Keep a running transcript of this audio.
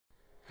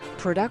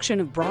Production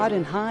of Broad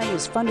and High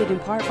is funded in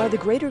part by the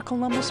Greater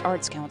Columbus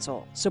Arts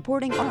Council,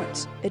 supporting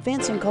arts,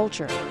 advancing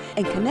culture,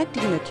 and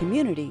connecting the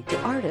community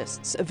to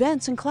artists,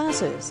 events, and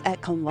classes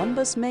at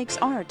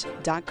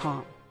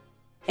columbusmakesart.com.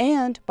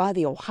 And by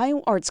the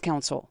Ohio Arts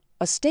Council,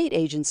 a state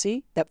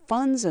agency that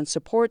funds and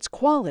supports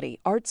quality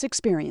arts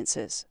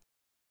experiences.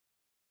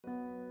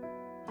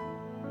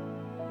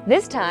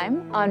 This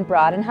time on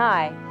Broad and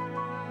High.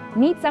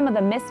 Meet some of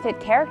the misfit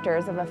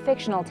characters of a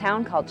fictional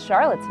town called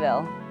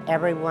Charlottesville.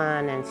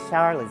 Everyone in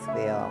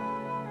Charlottesville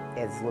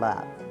is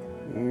loved.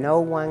 No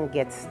one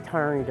gets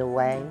turned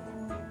away.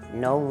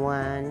 No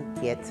one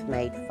gets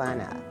made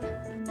fun of.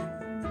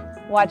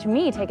 Watch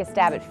me take a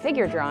stab at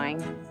figure drawing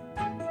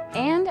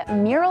and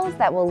murals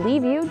that will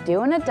leave you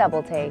doing a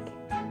double take.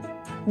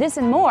 This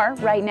and more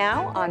right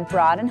now on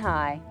Broad and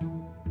High.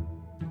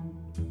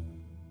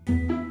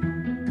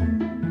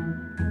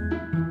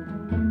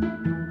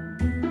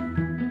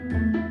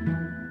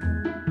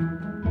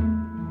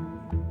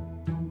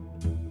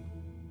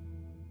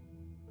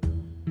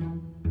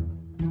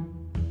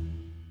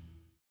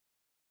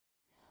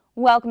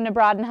 Welcome to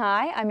Broad and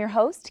High. I'm your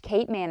host,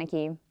 Kate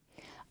Manecke.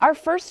 Our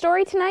first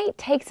story tonight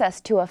takes us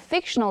to a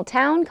fictional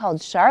town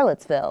called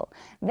Charlottesville.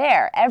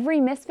 There, every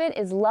misfit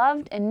is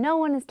loved and no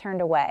one is turned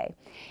away.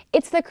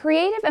 It's the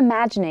creative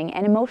imagining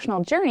and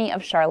emotional journey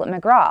of Charlotte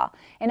McGraw,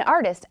 an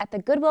artist at the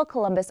Goodwill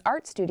Columbus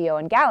Art Studio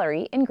and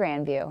Gallery in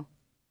Grandview.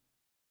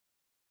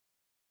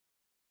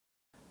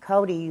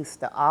 Cody used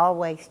to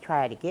always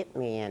try to get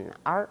me in the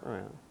art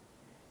room.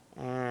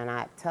 And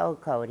I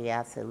told Cody,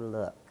 I said,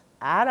 look,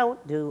 I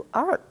don't do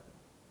art.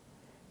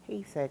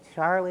 He said,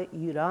 Charlotte,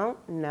 you don't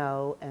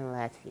know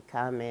unless you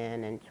come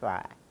in and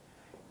try.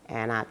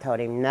 And I told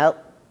him, nope,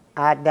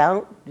 I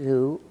don't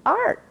do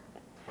art.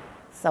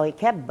 So he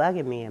kept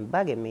bugging me and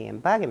bugging me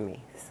and bugging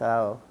me.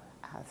 So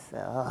I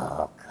said,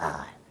 oh,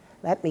 God,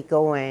 let me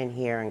go in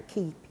here and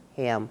keep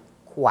him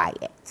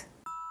quiet.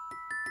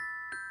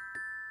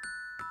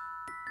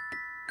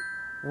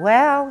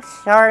 Well,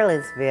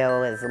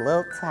 Charlottesville is a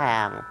little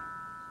town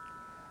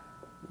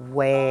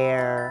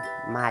where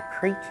my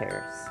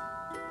creatures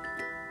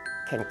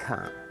can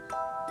come.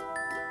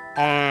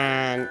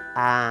 And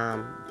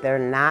they're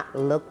not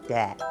looked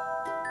at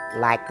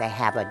like they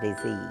have a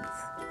disease.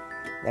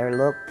 They're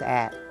looked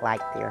at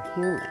like they're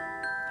human.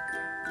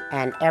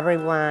 And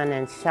everyone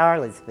in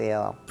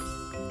Charlottesville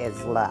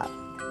is loved.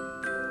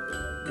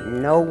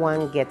 No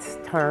one gets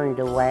turned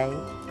away.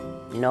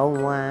 No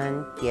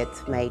one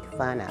gets made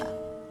fun of.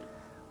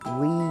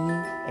 We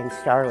in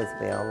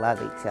Charlottesville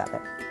love each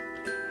other.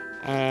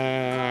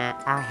 And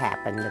I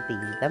happen to be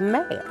the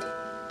mayor.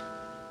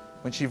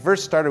 When she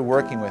first started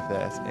working with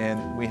this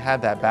and we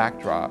had that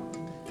backdrop,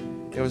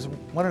 it was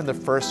one of the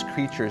first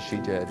creatures she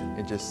did.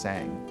 It just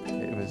sang.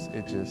 It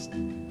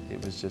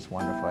was just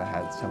wonderful. It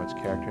had so much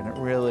character and it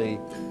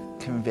really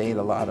conveyed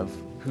a lot of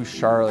who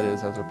Charlotte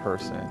is as a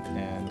person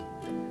and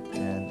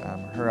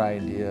her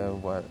idea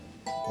of what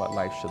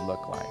life should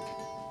look like.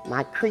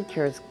 My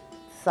creatures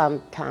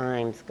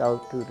sometimes go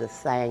through the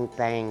same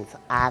things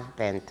I've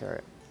been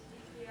through.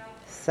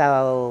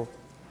 So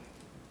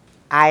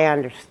I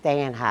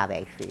understand how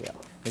they feel.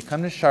 They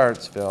come to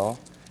Charlottesville,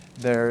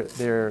 they're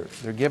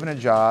given a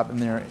job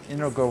and they're an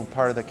integral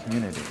part of the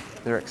community.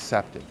 They're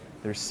accepted,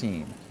 they're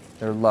seen,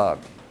 they're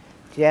loved.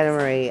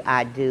 Generally,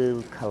 I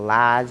do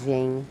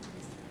collaging,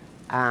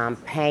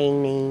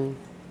 painting,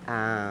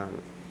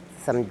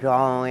 some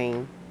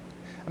drawing.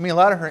 I mean, a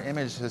lot of her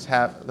images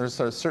there's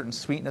a certain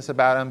sweetness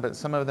about them, but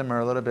some of them are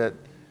a little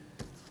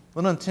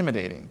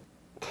intimidating.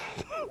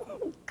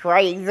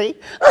 Crazy.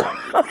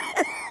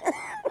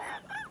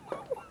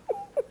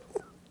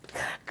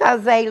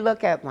 Because they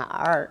look at my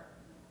art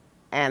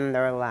and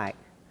they're like,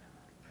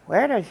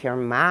 where does your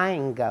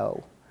mind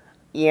go?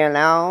 You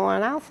know,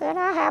 and I said,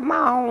 I have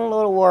my own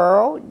little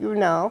world, you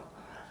know.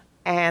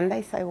 And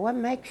they say, what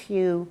makes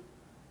you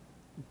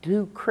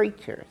do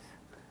creatures?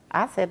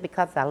 I said,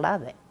 because I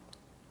love it.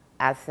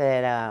 I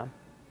said,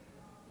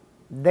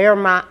 they're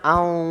my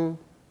own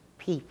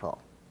people.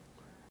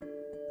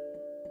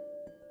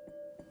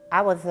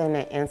 I was in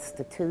an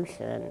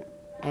institution,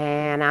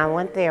 and I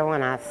went there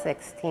when I was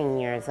 16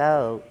 years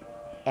old,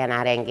 and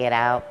I didn't get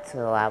out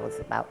till I was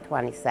about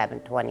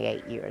 27,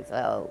 28 years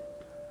old.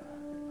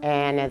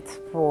 And it's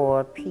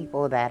for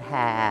people that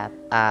have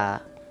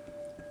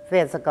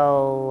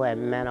physical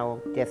and mental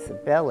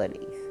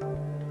disabilities.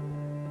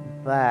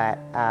 But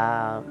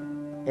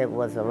it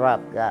was a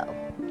rough go.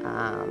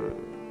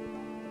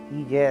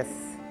 You just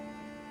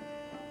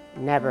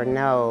never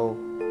know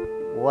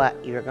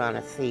what you're going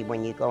to see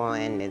when you go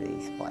into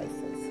these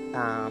places.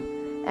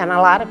 And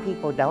a lot of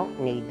people don't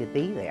need to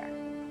be there.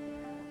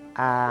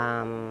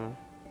 I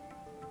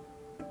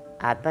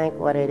think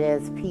what it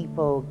is,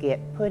 people get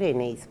put in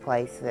these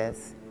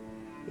places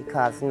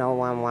because no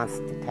one wants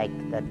to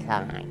take the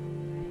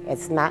time.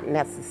 It's not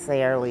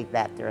necessarily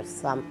that there's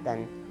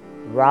something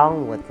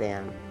wrong with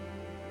them.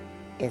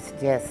 It's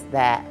just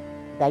that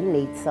they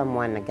need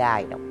someone to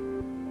guide them.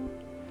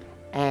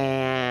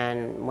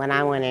 And when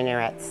I went in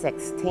there at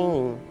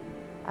 16,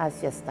 I was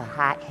just a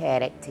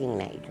hot-headed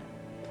teenager.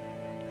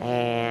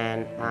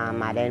 And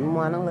I didn't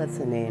want to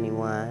listen to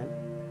anyone,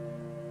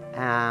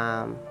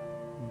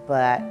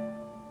 but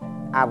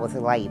I was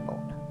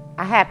labeled.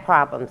 I had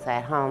problems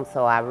at home,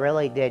 so I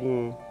really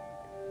didn't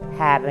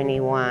have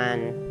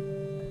anyone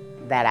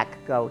that I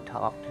could go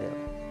talk to.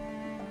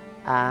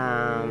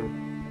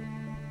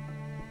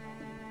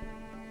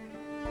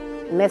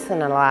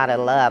 Missing a lot of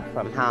love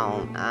from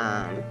home.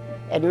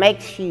 It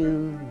makes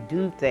you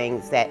do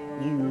things that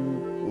you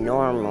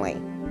normally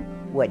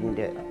wouldn't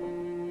do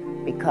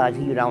because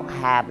you don't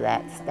have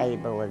that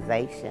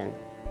stabilization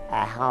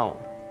at home.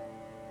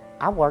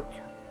 I worked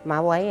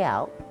my way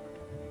out.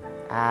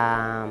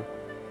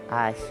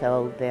 I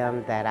showed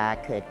them that I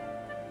could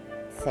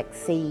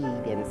succeed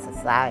in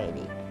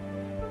society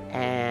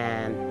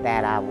and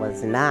that I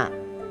was not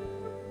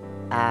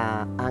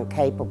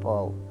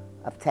incapable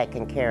of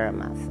taking care of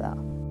myself.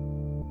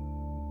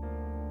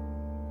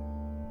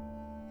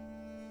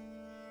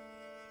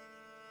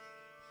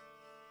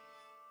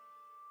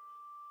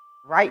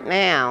 Right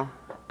now,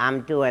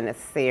 I'm doing a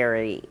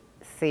series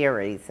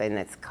and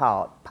it's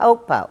called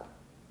Popo.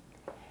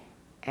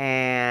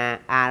 And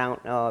I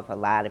don't know if a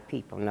lot of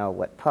people know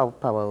what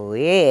Popo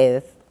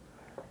is,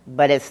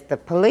 but it's the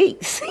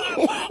police.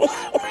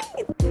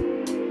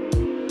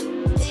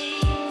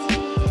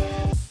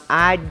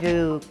 I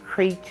do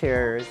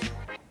creatures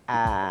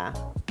that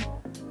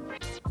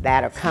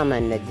are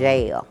coming to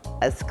jail.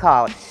 It's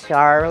called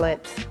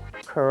Charlotte's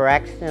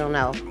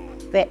Correctional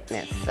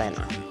Fitness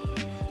Center.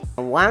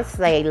 Once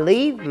they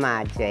leave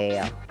my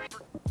jail,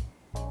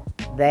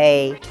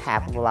 they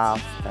have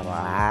lost a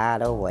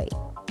lot of weight.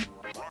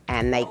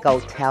 And they go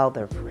tell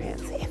their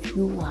friends, if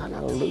you want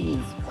to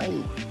lose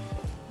weight,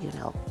 you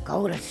know,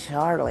 go to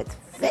Charlotte's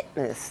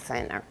Fitness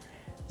Center.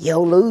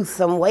 You'll lose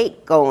some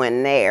weight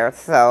going there.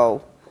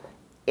 So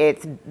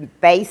it's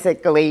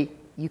basically,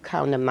 you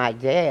come to my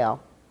jail,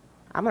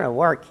 I'm going to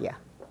work you.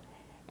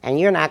 And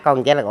you're not going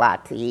to get a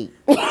lot to eat.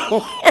 Okay,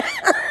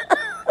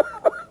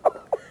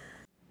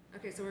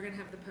 so we're going to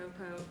have the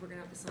Popo, we're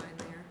going to have the sign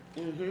there.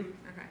 Mm-hmm.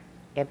 Okay.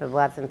 If it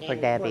wasn't for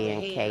Debbie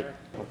and Kate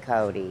and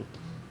Cody,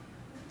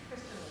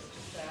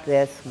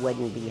 this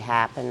wouldn't be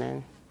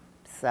happening.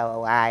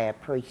 So I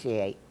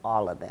appreciate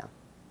all of them.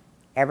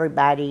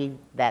 Everybody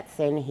that's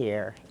in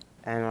here,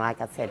 and like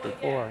I said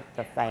before,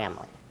 the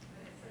family.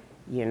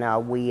 You know,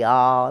 we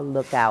all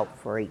look out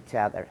for each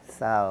other,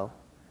 so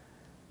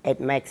it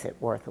makes it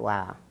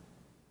worthwhile.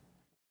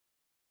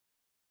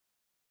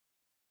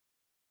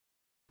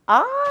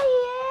 Oh,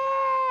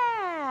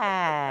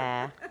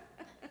 yeah.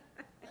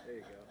 There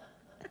you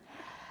go.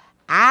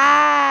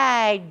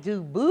 I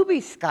do booby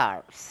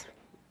scarves.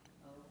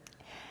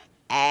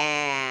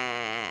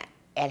 And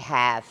it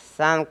has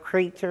some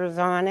creatures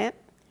on it,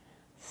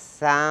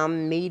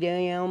 some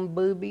medium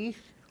boobies,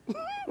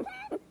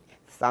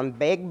 some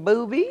big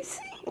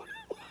boobies,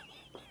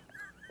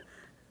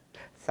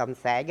 some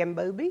sagging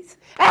boobies.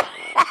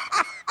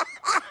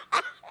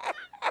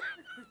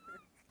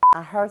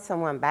 I heard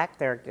someone back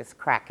there just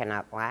cracking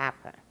up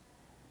laughing.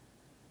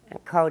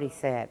 And Cody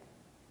said,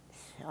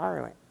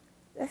 Charlotte,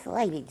 this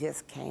lady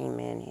just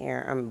came in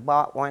here and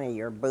bought one of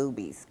your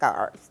booby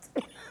scarves.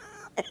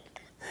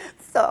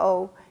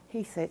 So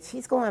he said,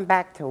 she's going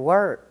back to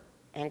work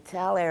and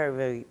tell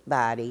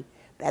everybody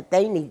that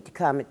they need to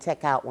come and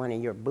check out one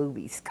of your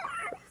booby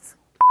scarves.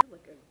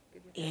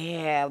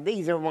 Yeah,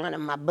 these are one of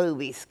my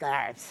booby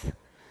scarves.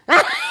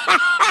 I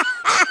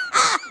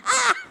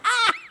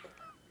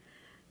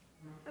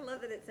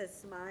love that it says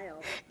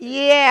smile.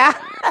 Yeah.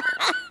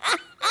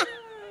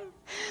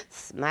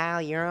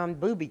 Smile, you're on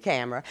booby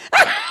camera.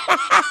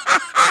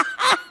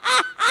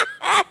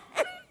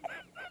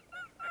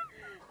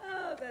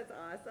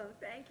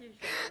 Thank you,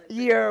 Charlotte.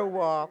 You're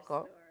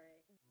welcome.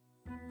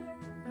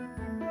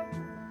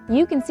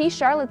 You can see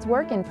Charlotte's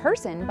work in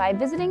person by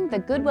visiting the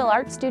Goodwill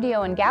Art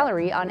Studio and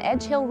Gallery on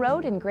Edge Hill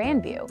Road in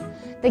Grandview.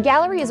 The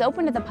gallery is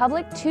open to the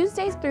public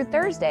Tuesdays through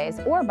Thursdays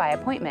or by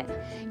appointment.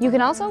 You can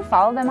also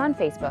follow them on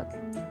Facebook.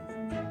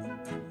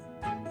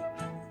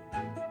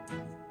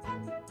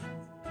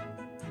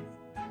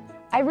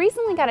 I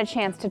recently got a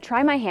chance to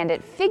try my hand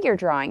at figure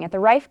drawing at the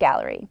Rife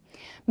Gallery.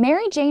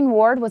 Mary Jane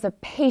Ward was a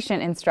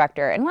patient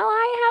instructor, and while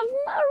I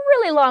have a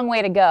really long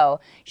way to go,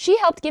 she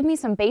helped give me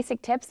some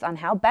basic tips on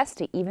how best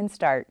to even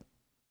start.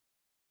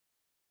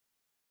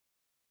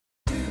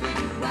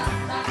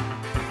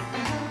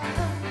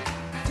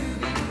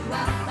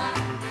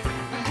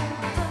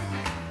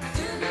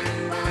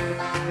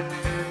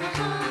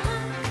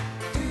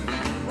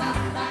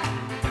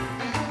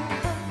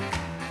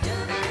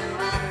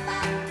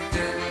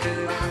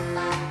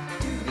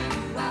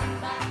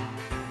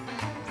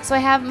 So I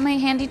have my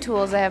handy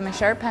tools. I have my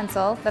sharp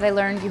pencil that I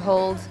learned you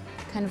hold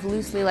kind of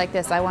loosely like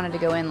this. I wanted to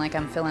go in like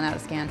I'm filling out a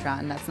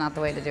Scantron. That's not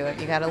the way to do it.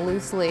 You gotta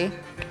loosely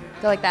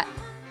go like that.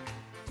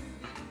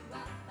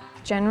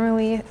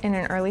 Generally, in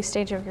an early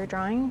stage of your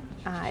drawing,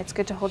 it's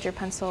good to hold your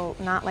pencil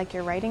not like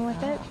you're writing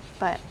with it,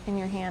 but in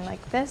your hand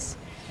like this,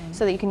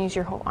 so that you can use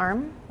your whole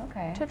arm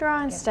to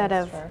draw instead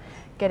of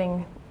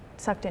getting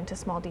sucked into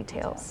small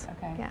details.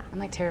 Okay. Yeah. I'm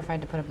like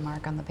terrified to put a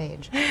mark on the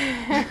page.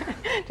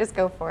 Just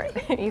go for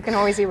it. You can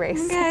always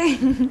erase.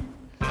 Okay.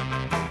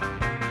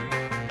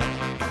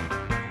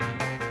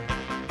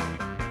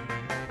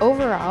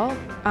 Overall,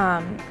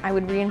 I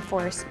would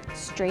reinforce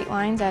straight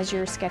lines as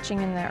you're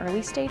sketching in the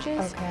early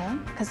stages. Okay.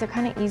 Because they're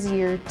kind of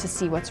easier to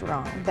see what's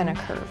wrong than a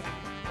curve.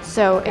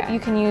 So if you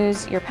can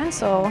use your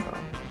pencil,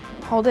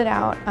 hold it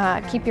out,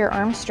 keep your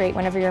arms straight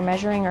whenever you're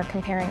measuring or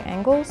comparing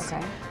angles,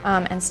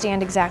 and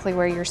stand exactly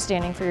where you're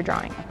standing for your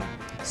drawing.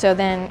 So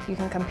then you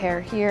can compare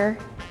here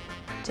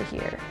to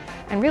here.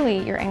 And really,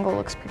 your angle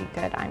looks pretty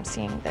good. I'm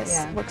seeing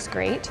this looks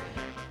great.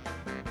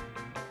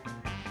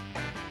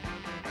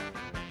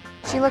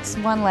 She looks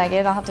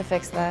one-legged. I'll have to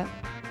fix that.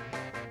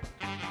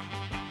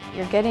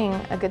 You're getting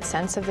a good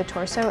sense of the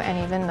torso and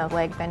even the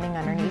leg bending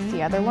underneath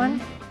the other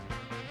one.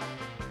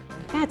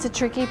 Yeah, it's a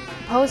tricky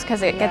pose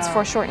because it gets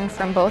foreshortened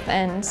from both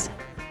ends.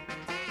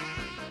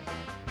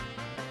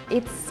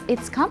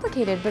 It's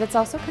complicated, but it's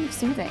also kind of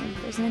soothing.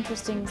 There's an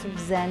interesting sort of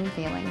zen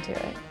feeling to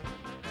it.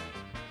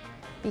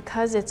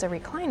 Because it's a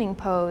reclining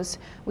pose,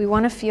 we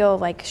want to feel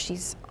like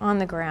she's on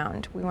the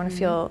ground. We want to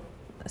feel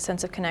a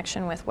sense of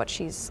connection with what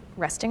she's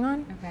resting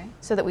on,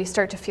 so that we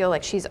start to feel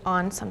like she's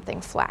on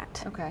something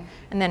flat.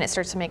 And then it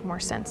starts to make more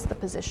sense, the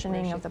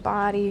positioning of the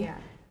body.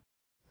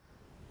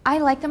 I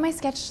like that my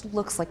sketch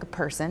looks like a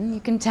person.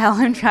 You can tell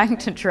I'm trying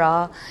to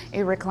draw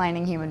a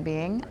reclining human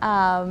being.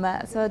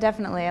 So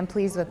definitely, I'm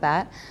pleased with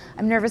that.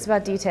 I'm nervous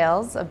about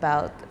details,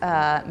 about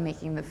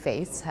making the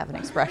face have an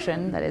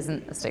expression that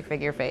isn't a stick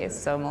figure face,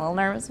 so I'm a little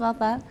nervous about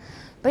that.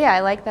 But yeah,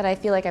 I like that I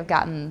feel like I've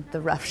gotten the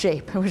rough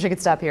shape. I wish I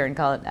could stop here and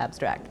call it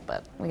abstract,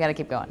 but we gotta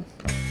keep going.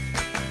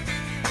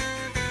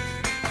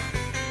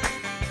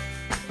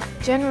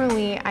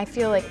 Generally, I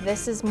feel like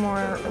this is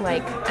more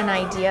like an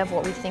idea of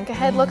what we think a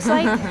head looks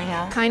like.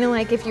 Kind of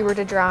like if you were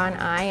to draw an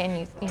eye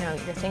and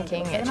you're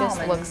thinking it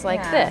just looks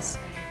like this.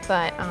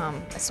 But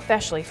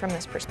especially from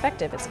this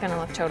perspective, it's gonna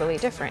look totally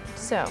different.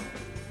 So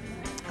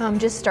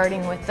just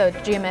starting with the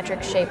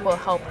geometric shape will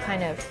help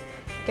kind of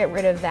get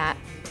rid of that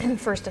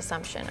first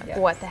assumption of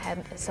what the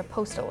head is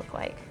supposed to look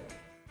like.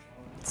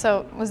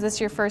 So was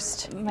this your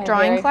first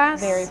drawing class?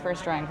 Very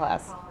first drawing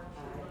class.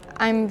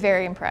 I'm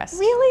very impressed.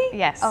 Really?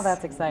 Yes. Oh,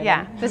 that's exciting.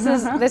 Yeah, this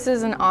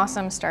is an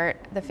awesome start.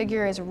 The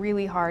figure is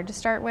really hard to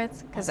start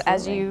with because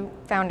as you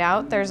found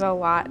out, there's a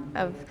lot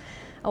of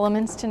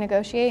elements to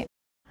negotiate.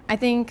 I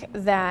think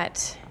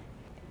that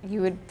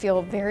you would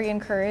feel very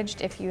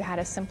encouraged if you had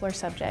a simpler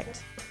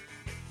subject.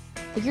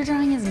 Figure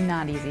drawing is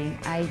not easy.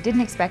 I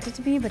didn't expect it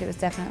to be, but it was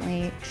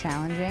definitely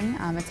challenging.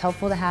 It's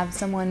helpful to have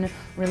someone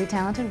really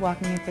talented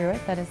walking you through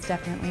it. That is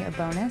definitely a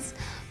bonus.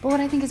 But what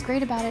I think is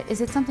great about it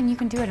is it's something you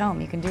can do at home.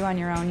 You can do on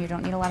your own. You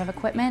don't need a lot of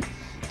equipment,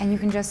 and you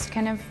can just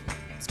kind of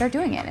start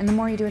doing it. And the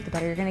more you do it, the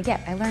better you're going to get.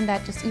 I learned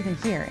that just even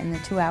here in the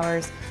 2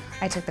 hours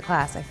I took the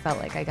class. I felt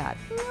like I got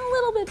a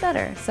little bit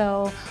better.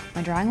 So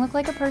my drawing looked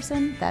like a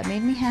person. That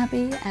made me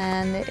happy,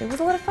 and it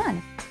was a lot of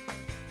fun.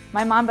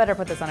 My mom better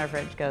put this on her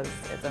fridge because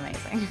it's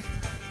amazing.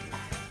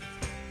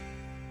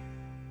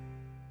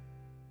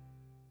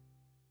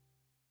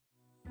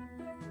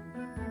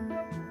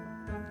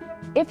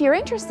 If you're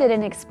interested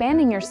in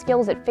expanding your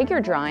skills at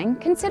figure drawing,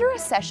 consider a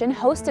session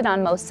hosted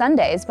on most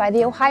Sundays by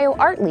the Ohio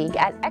Art League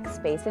at X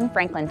Space in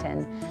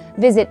Franklinton.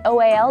 Visit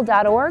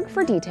oal.org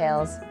for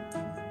details.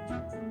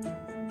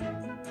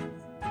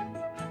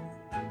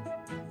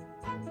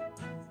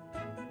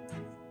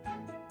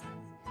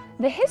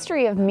 The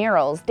history of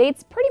murals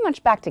dates pretty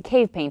much back to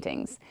cave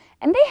paintings,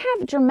 and they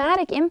have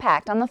dramatic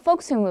impact on the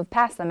folks who move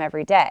past them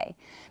every day.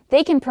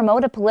 They can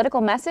promote a political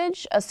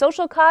message, a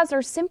social cause,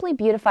 or simply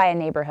beautify a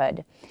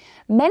neighborhood.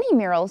 Many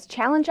murals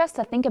challenge us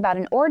to think about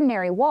an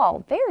ordinary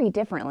wall very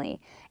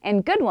differently,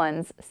 and good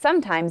ones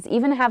sometimes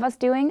even have us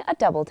doing a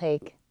double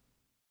take.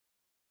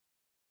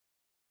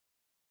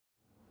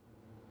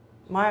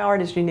 My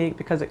art is unique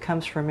because it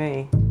comes from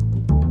me.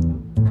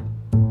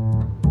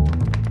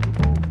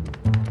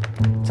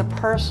 It's a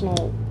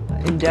personal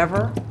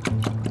endeavor.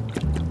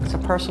 It's a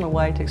personal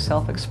way to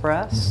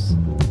self-express.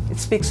 It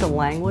speaks a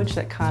language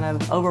that kind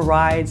of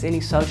overrides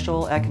any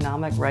social,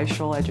 economic,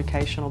 racial,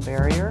 educational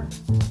barrier.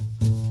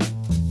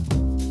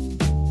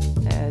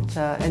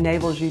 It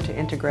enables you to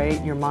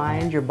integrate your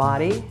mind, your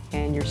body,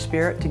 and your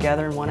spirit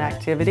together in one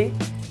activity.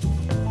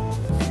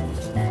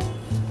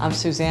 I'm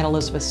Suzanne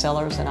Elizabeth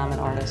Sellers, and I'm an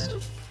artist.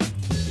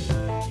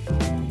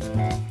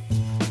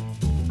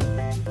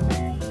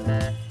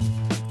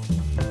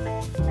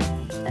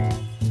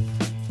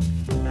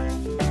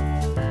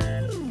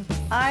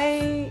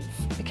 I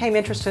became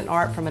interested in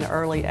art from an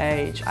early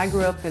age. I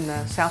grew up in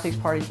the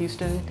southeast part of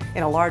Houston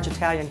in a large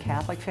Italian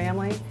Catholic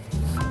family.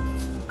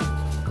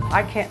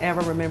 I can't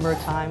ever remember a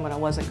time when I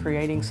wasn't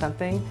creating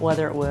something,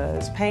 whether it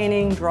was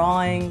painting,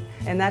 drawing,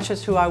 and that's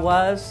just who I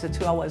was. It's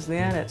who I was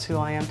then, it's who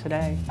I am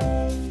today.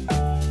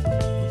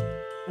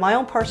 My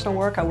own personal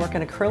work, I work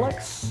in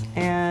acrylics,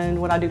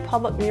 and when I do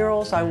public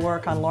murals, I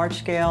work on large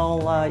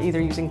scale, either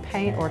using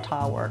paint or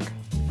tile work.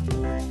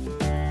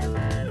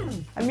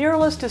 A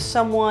muralist is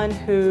someone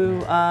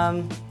who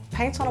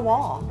paints on a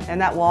wall, and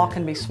that wall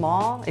can be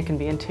small, it can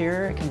be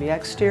interior, it can be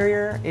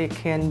exterior, it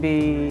can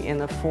be in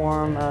the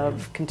form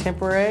of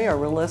contemporary or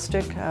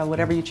realistic,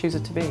 whatever you choose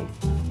it to be.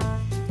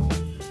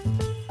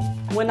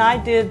 When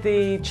I did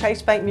the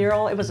Chase Bank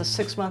mural, it was a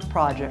 6-month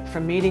project.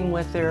 From meeting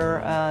with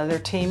their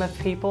team of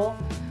people,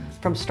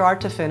 from start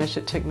to finish,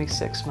 it took me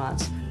 6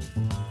 months.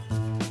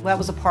 That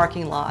was a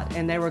parking lot,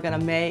 and they were going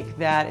to make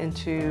that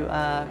into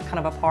kind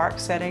of a park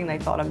setting. They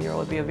thought a mural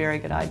would be a very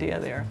good idea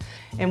there.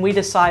 And we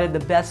decided the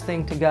best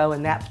thing to go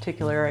in that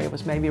particular area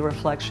was maybe a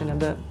reflection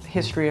of the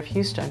history of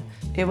Houston.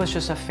 It was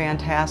just a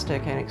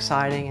fantastic and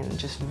exciting and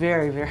just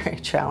very, very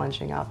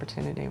challenging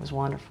opportunity. It was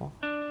wonderful.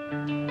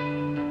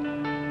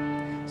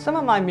 Some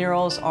of my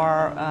murals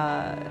are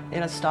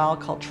in a style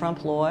called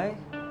trompe-l'oeil,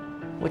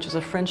 which is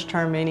a French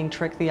term meaning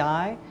trick the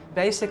eye.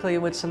 Basically,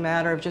 it's a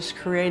matter of just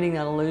creating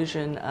an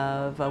illusion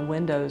of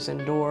windows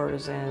and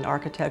doors and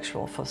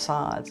architectural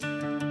facades.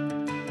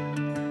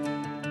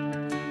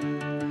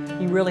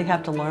 You really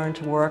have to learn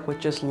to work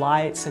with just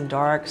lights and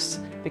darks,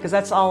 because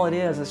that's all it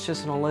is. It's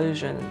just an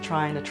illusion,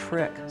 trying to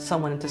trick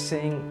someone into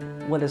seeing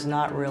what is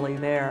not really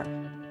there.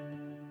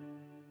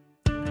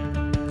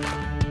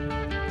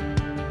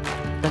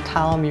 The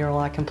tile mural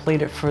I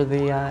completed for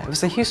it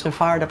was the Houston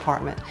Fire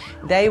Department.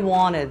 They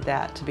wanted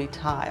that to be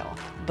tile,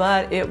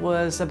 but it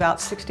was about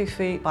 60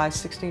 feet by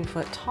 16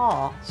 foot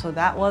tall, so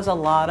that was a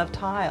lot of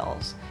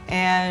tiles.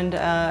 And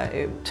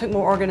it took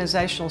more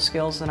organizational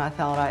skills than I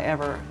thought I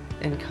ever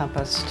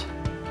encompassed.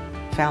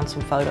 Found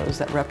some photos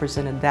that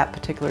represented that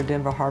particular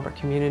Denver Harbor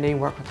community,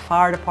 worked with the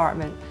fire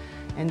department,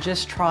 and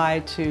just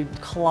tried to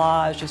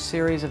collage a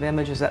series of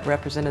images that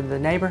represented the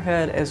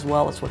neighborhood as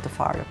well as what the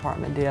fire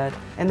department did.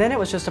 And then it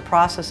was just a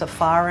process of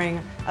firing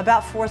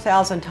about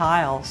 4,000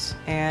 tiles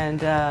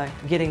and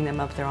getting them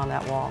up there on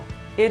that wall.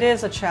 It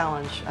is a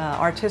challenge,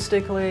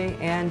 artistically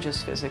and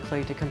just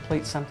physically, to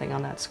complete something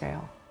on that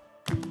scale.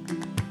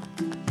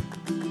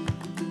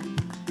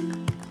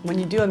 When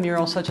you do a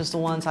mural such as the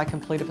ones I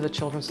completed for the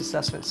Children's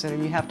Assessment Center,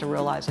 you have to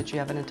realize that you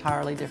have an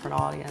entirely different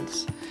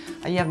audience.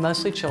 You have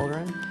mostly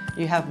children,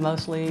 you have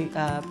mostly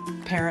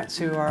parents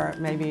who are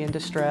maybe in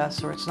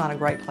distress or it's not a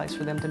great place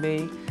for them to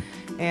be.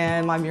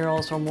 And my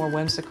murals are more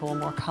whimsical,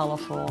 more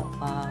colorful,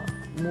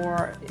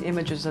 more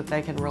images that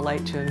they can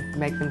relate to and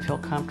make them feel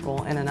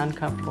comfortable in an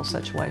uncomfortable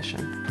situation.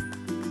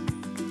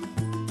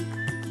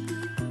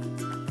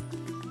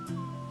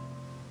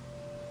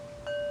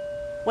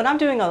 When I'm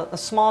doing a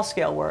small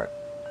scale work,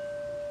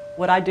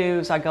 what I do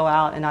is I go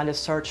out and I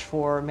just search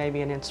for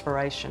maybe an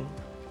inspiration.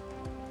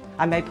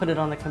 I may put it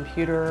on the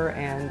computer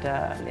and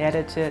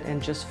edit it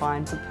and just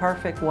find the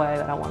perfect way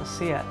that I want to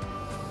see it.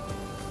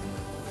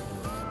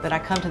 Then I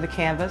come to the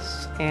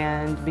canvas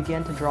and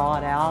begin to draw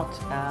it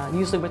out,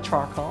 usually with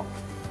charcoal,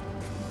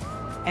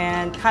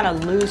 and kind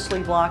of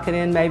loosely block it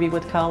in maybe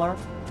with color.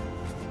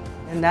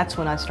 And that's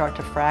when I start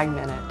to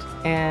fragment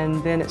it.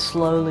 And then it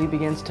slowly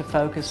begins to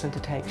focus and to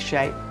take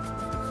shape.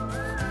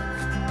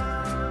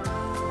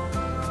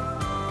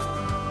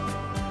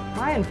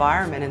 My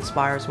environment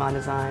inspires my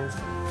designs.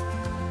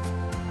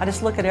 I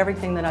just look at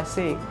everything that I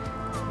see.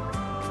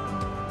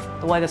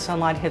 The way the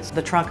sunlight hits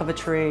the trunk of a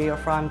tree, or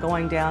if I'm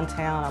going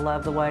downtown, I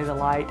love the way the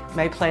light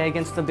may play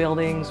against the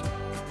buildings,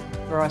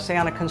 or I say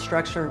on a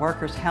construction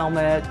worker's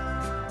helmet.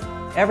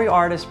 Every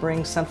artist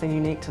brings something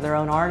unique to their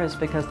own artist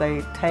because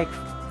they take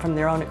from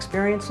their own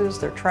experiences,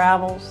 their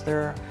travels,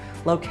 their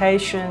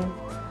location,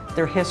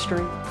 their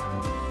history.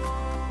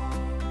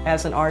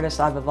 As an artist,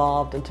 I've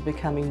evolved into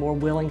becoming more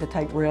willing to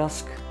take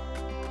risks.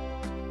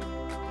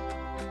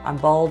 I'm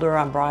bolder,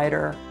 I'm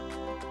brighter,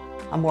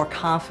 I'm more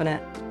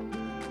confident,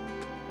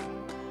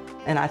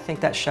 and I think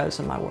that shows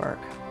in my work.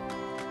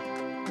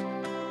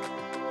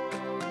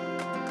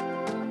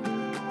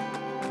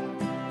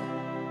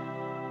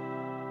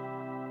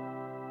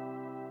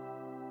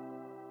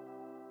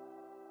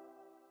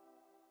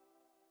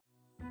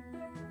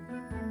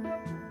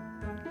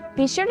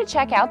 Be sure to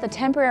check out the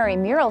temporary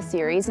mural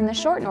series in the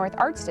Short North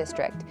Arts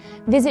District.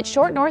 Visit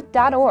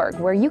shortnorth.org,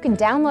 where you can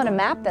download a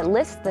map that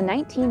lists the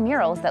 19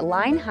 murals that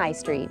line High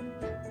Street.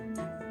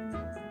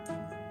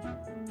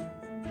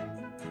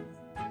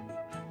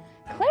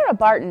 Clara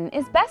Barton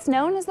is best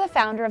known as the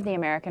founder of the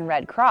American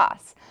Red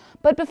Cross.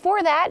 But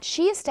before that,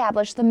 she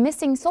established the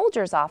Missing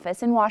Soldiers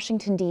Office in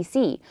Washington,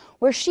 D.C.,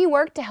 where she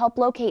worked to help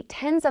locate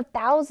tens of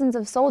thousands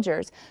of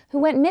soldiers who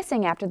went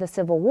missing after the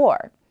Civil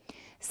War.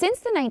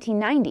 Since the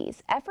 1990s,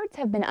 efforts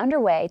have been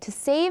underway to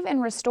save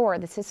and restore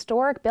this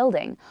historic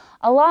building,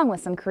 along with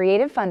some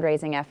creative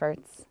fundraising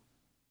efforts.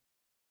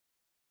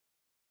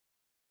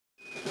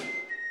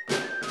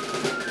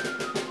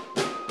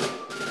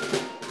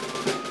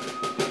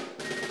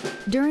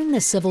 During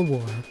the Civil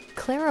War,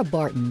 Clara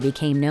Barton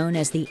became known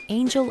as the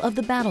Angel of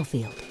the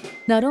Battlefield.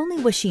 Not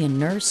only was she a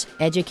nurse,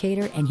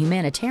 educator, and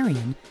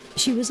humanitarian,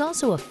 she was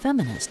also a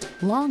feminist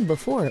long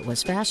before it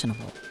was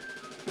fashionable.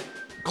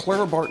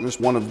 Clara Barton is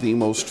one of the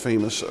most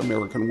famous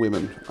American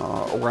women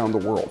around the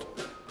world.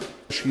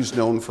 She's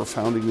known for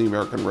founding the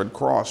American Red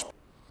Cross.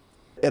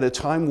 At a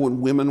time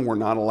when women were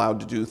not allowed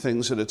to do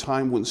things, at a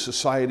time when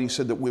society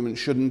said that women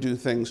shouldn't do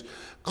things,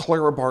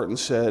 Clara Barton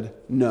said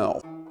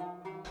no.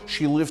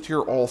 She lived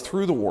here all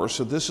through the war,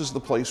 so this is the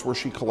place where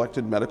she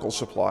collected medical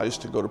supplies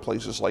to go to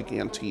places like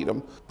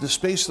Antietam. The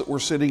space that we're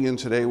sitting in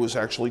today was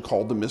actually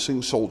called the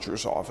Missing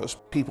Soldiers Office.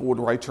 People would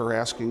write to her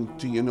asking,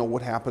 do you know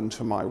what happened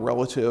to my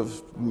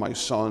relative, my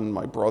son,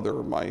 my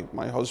brother,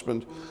 my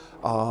husband?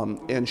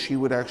 And she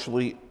would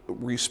actually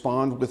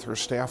respond with her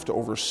staff to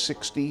over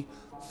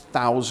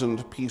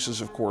 60,000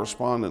 pieces of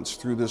correspondence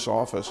through this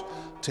office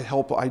to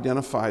help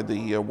identify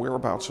the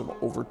whereabouts of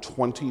over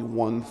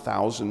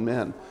 21,000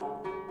 men.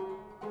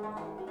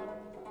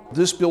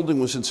 This building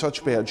was in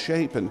such bad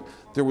shape, and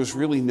there was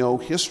really no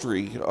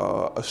history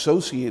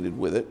associated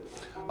with it,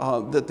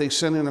 that they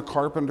sent in a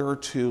carpenter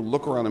to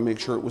look around and make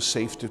sure it was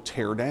safe to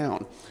tear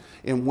down.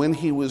 And when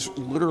he was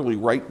literally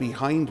right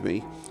behind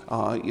me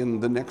in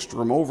the next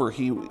room over,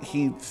 he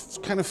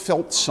kind of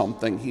felt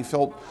something. He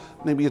felt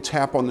maybe a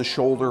tap on the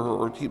shoulder,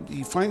 or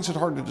he finds it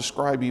hard to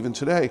describe even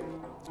today.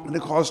 And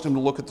it caused him to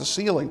look at the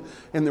ceiling,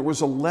 and there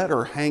was a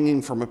letter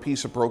hanging from a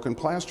piece of broken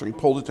plaster. He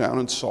pulled it down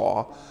and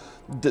saw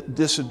that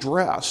this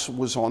address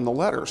was on the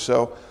letter.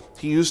 So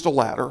he used a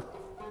ladder,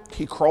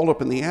 he crawled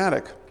up in the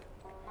attic,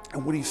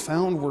 and what he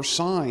found were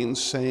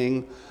signs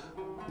saying,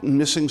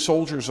 Missing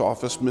Soldiers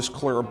Office, Miss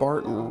Clara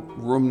Barton,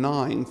 room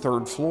 9,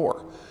 3rd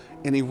floor.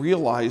 And he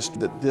realized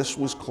that this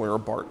was Clara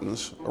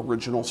Barton's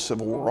original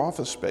Civil War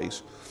office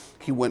space.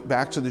 He went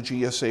back to the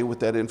GSA with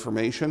that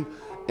information,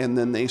 and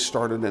then they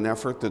started an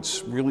effort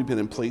that's really been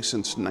in place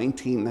since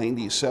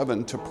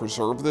 1997 to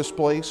preserve this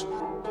place.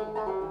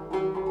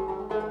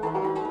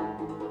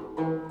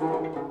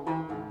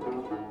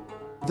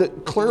 The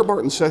Clara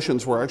Barton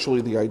sessions were actually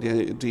the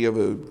idea of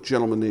a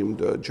gentleman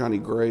named Johnny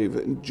Grave.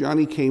 And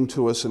Johnny came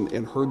to us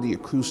and heard the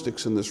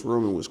acoustics in this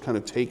room and was kind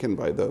of taken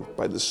by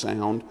the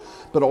sound,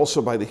 but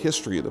also by the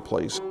history of the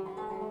place.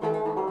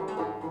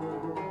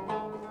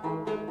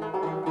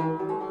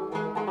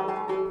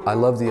 I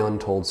love the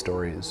untold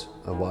stories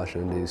of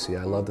Washington, D.C.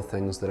 I love the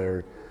things that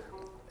are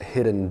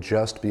hidden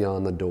just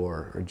beyond the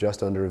door or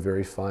just under a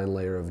very fine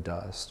layer of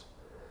dust.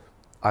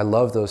 I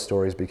love those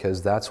stories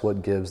because that's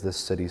what gives this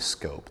city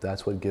scope.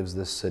 That's what gives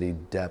this city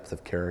depth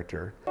of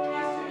character.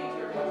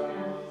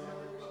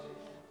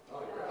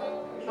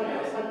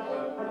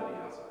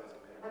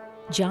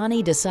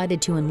 Johnny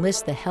decided to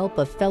enlist the help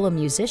of fellow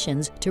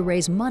musicians to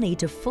raise money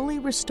to fully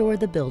restore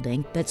the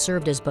building that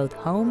served as both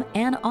home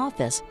and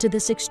office to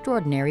this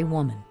extraordinary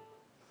woman.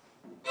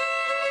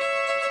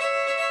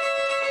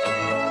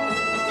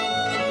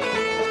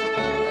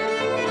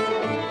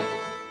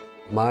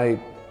 My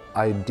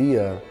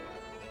idea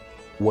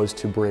was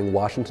to bring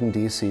Washington,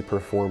 D.C.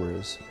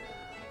 performers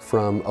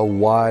from a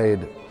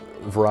wide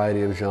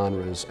variety of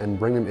genres and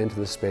bring them into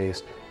the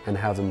space and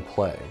have them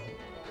play.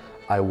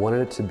 I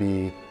wanted it to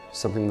be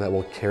something that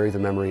will carry the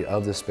memory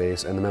of the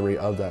space and the memory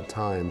of that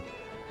time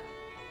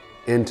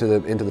into the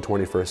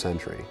 21st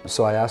century.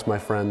 So I asked my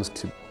friends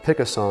to pick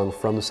a song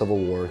from the Civil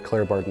War,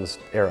 Clara Barton's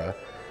era,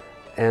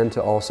 and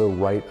to also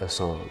write a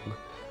song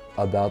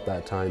about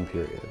that time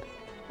period,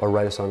 or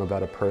write a song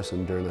about a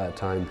person during that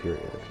time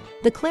period.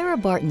 The Clara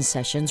Barton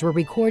sessions were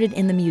recorded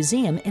in the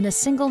museum in a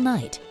single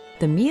night.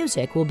 The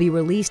music will be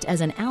released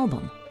as an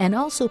album and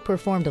also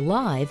performed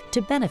live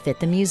to benefit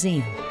the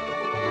museum.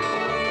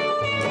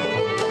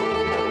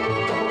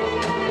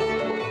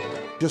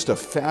 Just a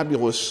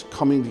fabulous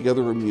coming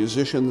together of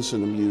musicians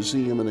and a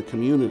museum and a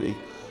community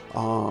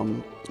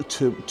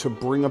to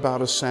bring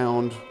about a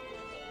sound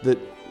that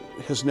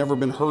has never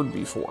been heard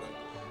before.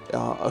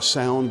 A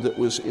sound that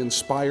was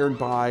inspired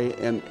by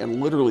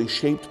and literally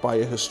shaped by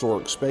a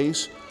historic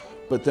space,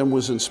 but then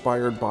was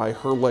inspired by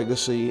her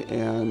legacy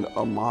and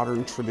a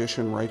modern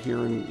tradition right here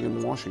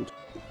in Washington.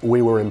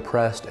 We were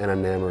impressed and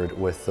enamored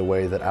with the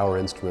way that our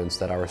instruments,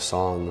 that our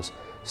songs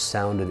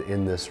sounded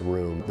in this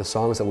room. The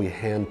songs that we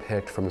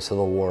handpicked from the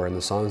Civil War and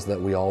the songs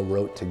that we all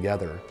wrote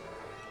together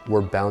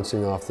were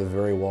bouncing off the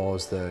very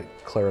walls that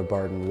Clara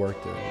Barton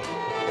worked in.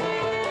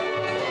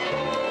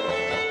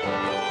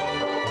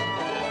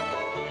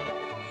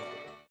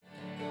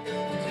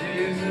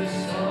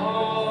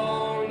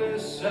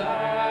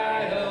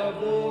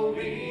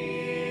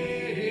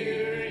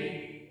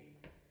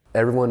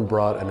 Everyone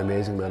brought an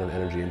amazing amount of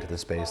energy into the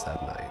space that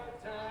night.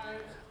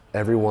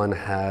 Everyone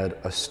had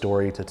a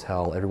story to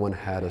tell. Everyone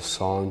had a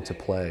song to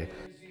play.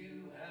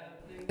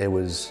 It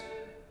was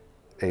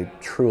a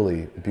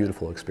truly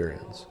beautiful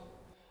experience.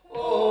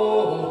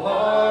 Oh,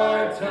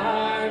 hard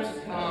times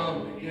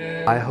come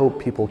again. I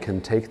hope people can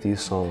take these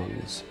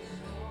songs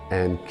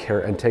and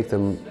take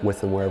them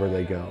with them wherever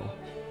they go.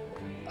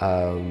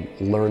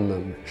 Learn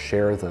them,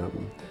 share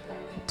them,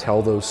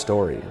 tell those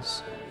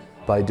stories.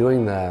 By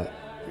doing that,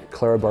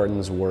 Clara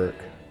Barton's work,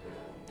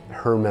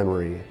 her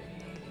memory,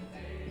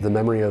 the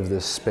memory of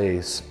this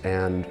space,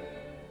 and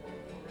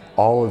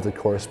all of the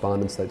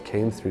correspondence that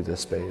came through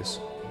this space,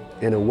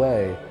 in a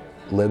way,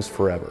 lives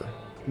forever.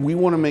 We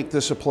want to make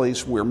this a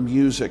place where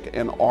music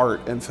and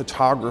art and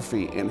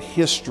photography and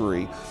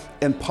history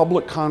and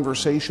public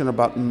conversation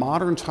about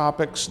modern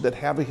topics that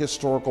have a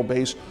historical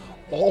base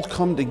all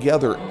come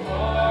together.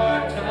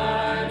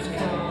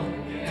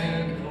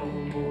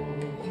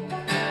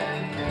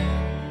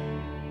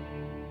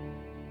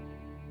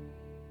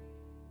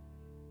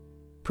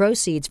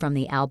 Proceeds from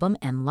the album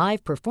and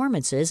live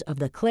performances of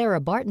the Clara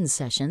Barton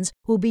sessions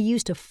will be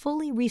used to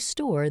fully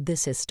restore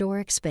this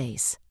historic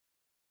space.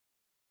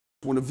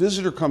 When a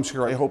visitor comes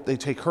here, I hope they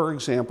take her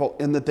example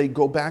and that they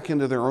go back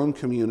into their own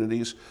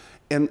communities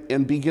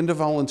and begin to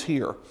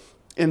volunteer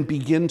and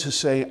begin to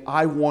say,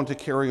 I want to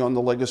carry on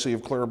the legacy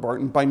of Clara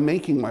Barton by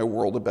making my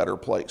world a better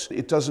place.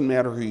 It doesn't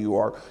matter who you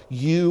are.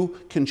 You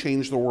can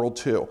change the world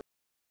too.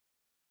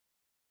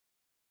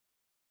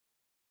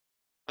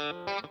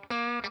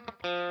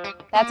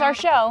 That's our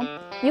show.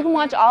 You can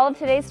watch all of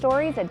today's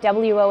stories at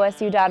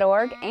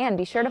WOSU.org and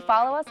be sure to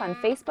follow us on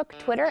Facebook,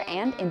 Twitter,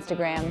 and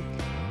Instagram.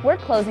 We're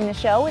closing the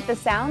show with the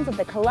sounds of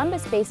the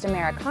Columbus-based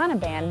Americana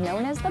band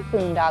known as the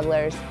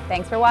Boondogglers.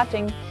 Thanks for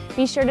watching.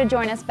 Be sure to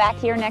join us back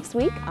here next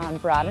week on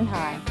Broad and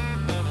High.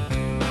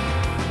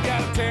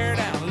 Gotta tear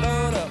down,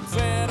 load up,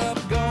 set up,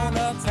 go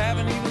nuts,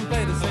 haven't even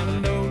played a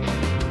single note.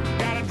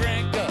 Gotta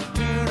drink up,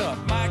 tune up,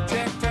 mic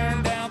check,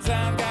 turn down,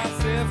 sound guy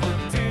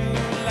sizzling, too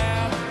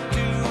loud,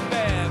 too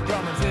bad.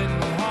 Drummers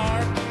hitting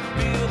hard,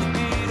 feel the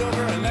beat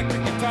over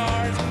electric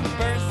guitars.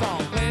 First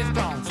song, play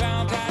strong,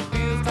 sound tight,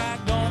 feels tight,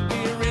 gonna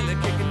be a really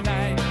kicking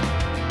night.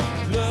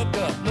 Look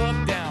up,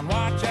 look down,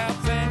 watch out,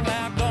 sing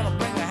loud, gonna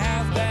bring the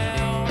house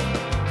down.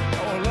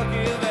 Oh,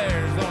 looky,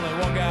 there's only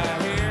one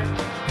guy here,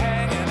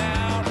 hanging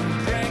out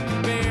and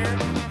drinking beer.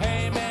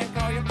 Hey man,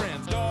 call your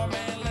friends,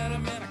 doorman, let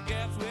 'em in, I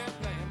guess we're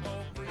playing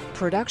both.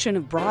 Production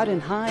of Broad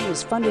and High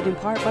is funded in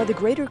part by the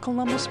Greater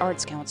Columbus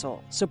Arts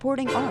Council,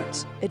 supporting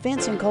arts,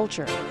 advancing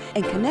culture,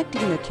 and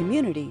connecting the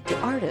community to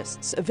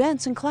artists,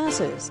 events, and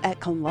classes at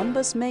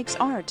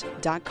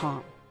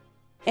columbusmakesart.com.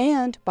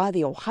 And by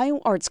the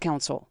Ohio Arts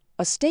Council,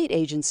 a state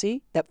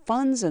agency that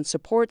funds and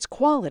supports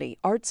quality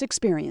arts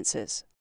experiences.